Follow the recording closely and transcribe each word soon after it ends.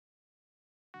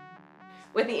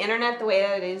With the internet the way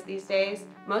that it is these days,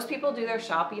 most people do their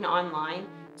shopping online,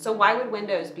 so why would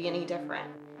Windows be any different?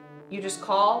 You just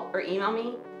call or email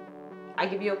me, I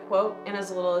give you a quote in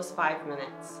as little as 5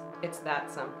 minutes. It's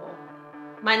that simple.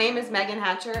 My name is Megan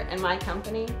Hatcher and my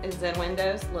company is Zen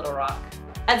Windows Little Rock.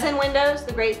 At Zen Windows,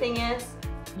 the great thing is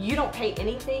you don't pay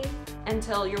anything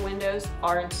until your windows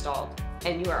are installed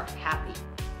and you are happy.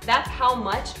 That's how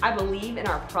much I believe in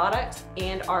our products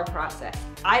and our process.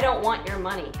 I don't want your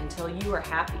money until you are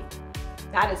happy.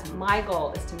 That is my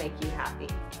goal, is to make you happy.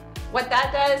 What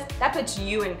that does, that puts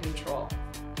you in control.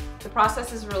 The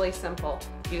process is really simple.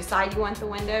 You decide you want the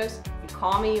windows, you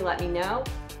call me, you let me know.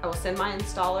 I will send my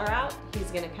installer out.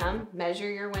 He's gonna come measure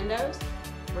your windows.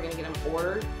 We're gonna get them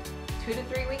ordered. 2 to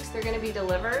 3 weeks, they're gonna be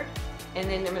delivered. And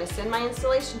then I'm gonna send my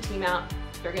installation team out.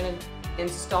 They're gonna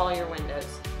install your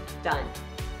windows. Done.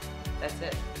 That's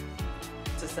it.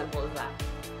 It's as simple as that.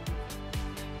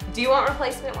 Do you want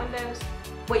replacement windows?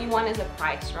 What you want is a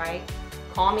price, right?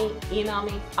 Call me, email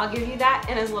me. I'll give you that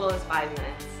in as little as 5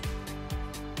 minutes.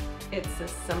 It's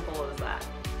as simple as that.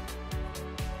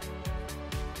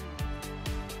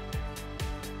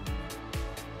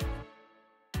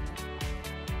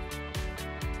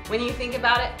 When you think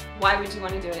about it, why would you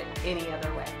want to do it any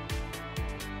other way?